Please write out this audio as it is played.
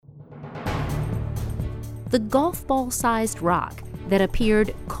The golf ball-sized rock that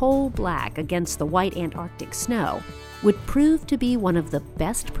appeared coal black against the white Antarctic snow would prove to be one of the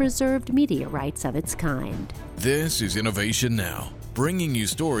best preserved meteorites of its kind. This is Innovation Now, bringing you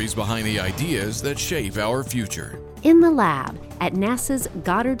stories behind the ideas that shape our future. In the lab at NASA's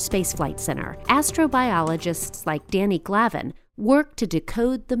Goddard Space Flight Center, astrobiologists like Danny Glavin work to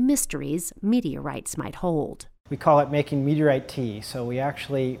decode the mysteries meteorites might hold. We call it making Meteorite Tea. So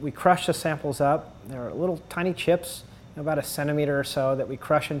we crush the samples up. They're little tiny chips, about a centimeter or so, that we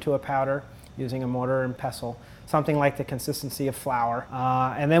crush into a powder using a mortar and pestle, something like the consistency of flour.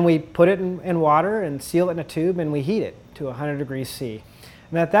 And then we put it in water and seal it in a tube, and we heat it to 100 degrees C.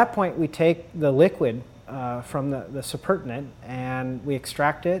 And at that point, we take the liquid from the supernatant, and we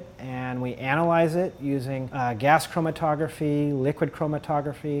extract it and we analyze it using gas chromatography, liquid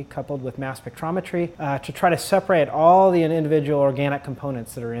chromatography, coupled with mass spectrometry to try to separate all the individual organic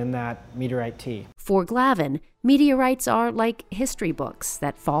components that are in that meteorite tea. For Glavin, meteorites are like history books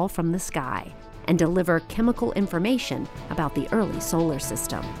that fall from the sky and deliver chemical information about the early solar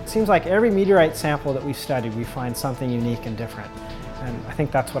system. It seems like every meteorite sample that we've studied, we find something unique and different. And I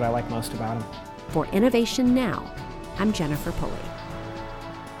think that's what I like most about them. For Innovation Now, I'm Jennifer Pulley.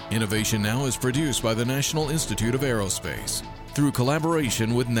 Innovation Now is produced by the National Institute of Aerospace through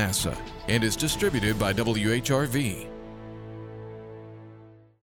collaboration with NASA and is distributed by WHRV.